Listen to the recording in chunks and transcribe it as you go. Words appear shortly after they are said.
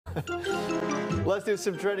Let's do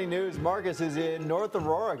some trending news. Marcus is in North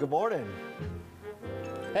Aurora. Good morning.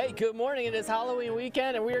 Hey, good morning. It is Halloween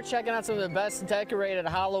weekend, and we are checking out some of the best decorated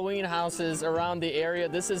Halloween houses around the area.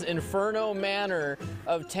 This is Inferno Manor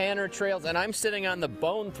of Tanner Trails, and I'm sitting on the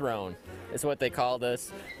Bone Throne, is what they call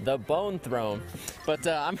this, the Bone Throne. But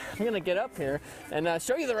I'm going to get up here and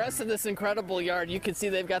show you the rest of this incredible yard. You can see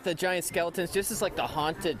they've got the giant skeletons. This is like the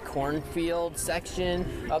haunted cornfield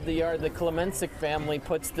section of the yard. The Klemensic family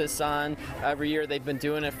puts this on every year. They've been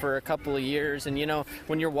doing it for a couple of years. And you know,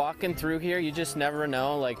 when you're walking through here, you just never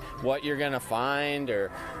know like what you're going to find or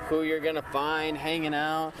who you're going to find hanging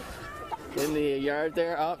out in the yard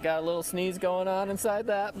there. Oh, got a little sneeze going on inside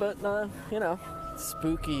that, but you know,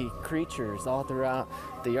 spooky creatures all throughout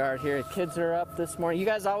the yard here. Kids are up this morning. You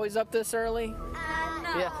guys always up this early?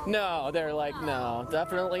 No. Yeah. No, they're like, no,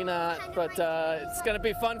 definitely not. But it's going to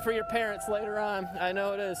be fun for your parents later on. I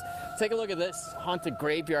know it is. Take a look at this haunted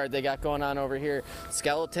graveyard they got going on over here.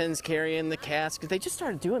 Skeletons carrying the casket. They just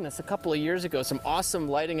started doing this a couple of years ago. Some awesome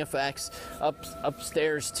lighting effects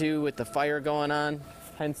upstairs too with the fire going on.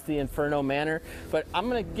 Hence the Inferno Manor. But I'm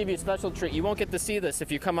going to give you a special treat. You won't get to see this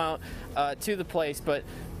if you come out to the place, but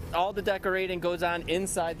all the decorating goes on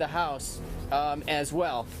inside the house as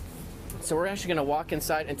well. So we're actually going to walk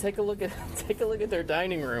inside and take a look at their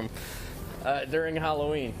dining room during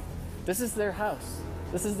Halloween. This is their house.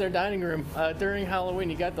 This is their dining room during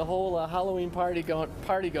Halloween. You got the whole Halloween party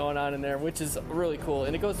going on in there, which is really cool.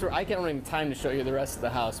 And it goes through. I can't have time to show you the rest of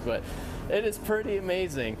the house, but it is pretty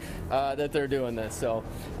amazing that they're doing this. So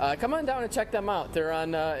come on down and check them out. They're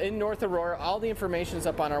on in North Aurora. All the information is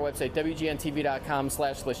up on our website,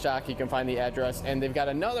 wgntv.com/LeShock. You can find the address. And they've got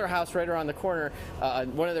another house right around the corner.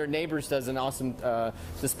 One of their neighbors does an awesome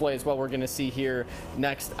display as well. We're going to see here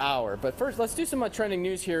next hour. But first, let's do some trending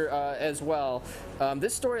news here as well.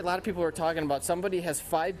 This story, a lot of people are talking about. Somebody has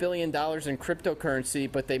 $5 billion in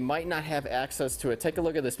cryptocurrency, but they might not have access to it. Take a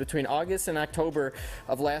look at this. Between August and October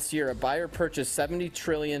of last year, a buyer purchased 70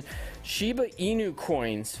 trillion Shiba Inu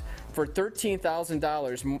coins for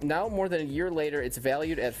 $13,000. Now, more than a year later, it's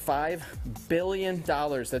valued at $5 billion.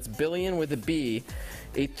 That's billion with a B.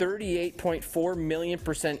 A 38.4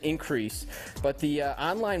 million% increase. But the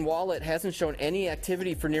online wallet hasn't shown any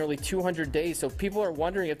activity for nearly 200 days. So people are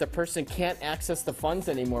wondering if the person can't access the funds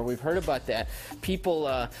anymore. We've heard about that.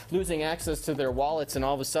 People losing access to their wallets, and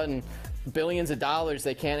all of a sudden, billions of dollars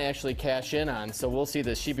they can't actually cash in on. So we'll see.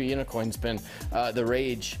 The Shiba Inu coin's been the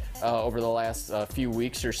rage over the last few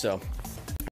weeks or so.